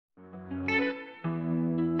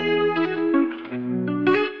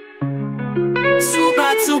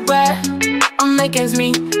make ends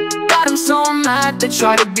meet. Got him so mad they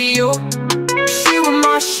try to be you. She was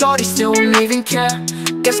my shorty, still won't even care.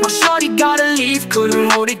 Guess my shorty gotta leave,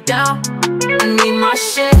 couldn't hold it down. I need my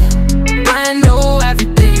shit, brand new,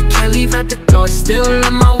 everything. You can't leave at the door, still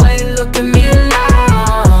in my way. Look at me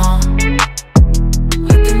now,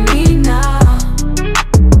 look at me now,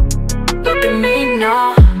 look at me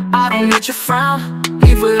now. I don't need your frown,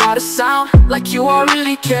 leave without a sound, like you all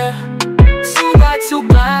really care. Too bad, too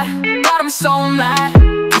bad, but I'm so mad.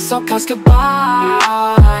 Guess I'll pass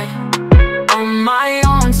goodbye. On my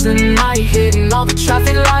own tonight, hitting all the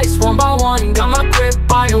traffic lights one by one. Got my grip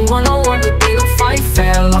by a one-on-one, but they don't fight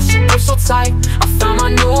fair. Lost your grip so tight, I found my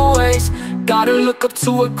new ways. Gotta look up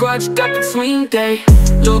to a grudge, got between day.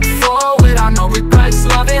 Look forward, I know regrets.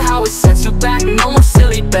 Love it how it sets you back, no more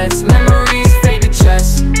silly bets. Memories fade to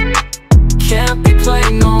chest, can't be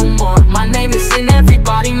played no more. My name is in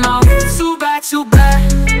everybody's mouth. Too bad, too bad,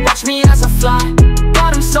 watch me as I fly.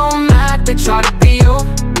 Got him so mad, they try to be you.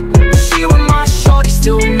 She was my shorty,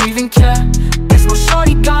 still don't even care. Guess my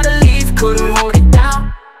shorty gotta leave, couldn't hold it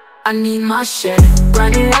down. I need my shit,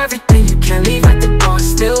 brand new everything. You can't leave at the door,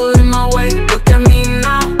 still in my way. Look at me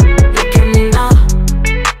now, look at me now,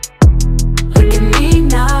 look at me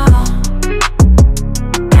now.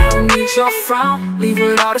 I don't need your frown, leave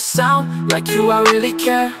without a sound, like you I really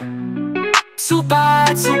care. Too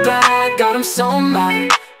bad, got him so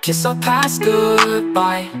mad. Kiss our past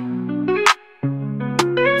goodbye.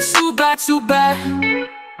 Too bad,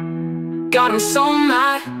 got him so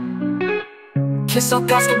mad. Kiss our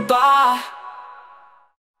past goodbye.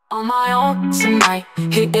 On my own tonight,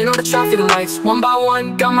 hitting all the traffic lights one by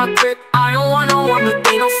one. Got my grip, I don't wanna one, but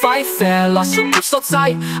they don't fight fair. Lost your grip so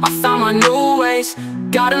tight, I found my new ways.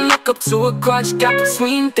 Gotta look up to a grudge, gap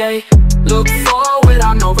between day. Look forward,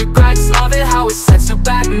 I know regrets. Love it how it sets you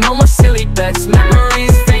back, no more silly bets.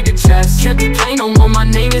 Memories fade to chest, can't be played no more. My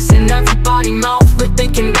name is in everybody's mouth, but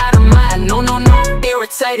thinking that I'm mad. No, no, no,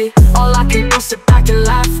 irritated. All I can do is sit back and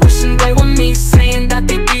laugh, wishing they were me, saying that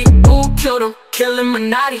they be who killed him, killing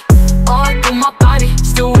Minati. All through my body,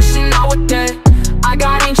 still wishing I were dead. I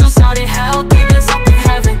got angels out in hell, demons up in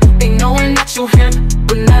heaven. They knowing that you him,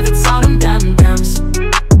 but never tell them damn dams.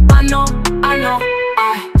 I know,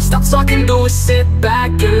 I stop talking, do is sit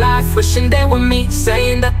back and laugh, wishing they were me,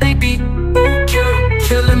 saying that they be who killed him,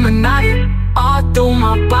 killing Minati. All through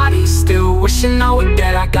my body, still wishing I were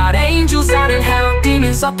dead. I got angels out in hell,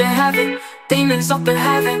 demons up in heaven, demons up in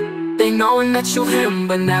heaven. They knowing that you him,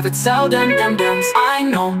 but never tell them dams. I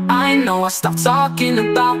know, I stopped talking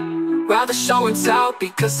about, rather show and tell,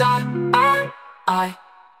 because I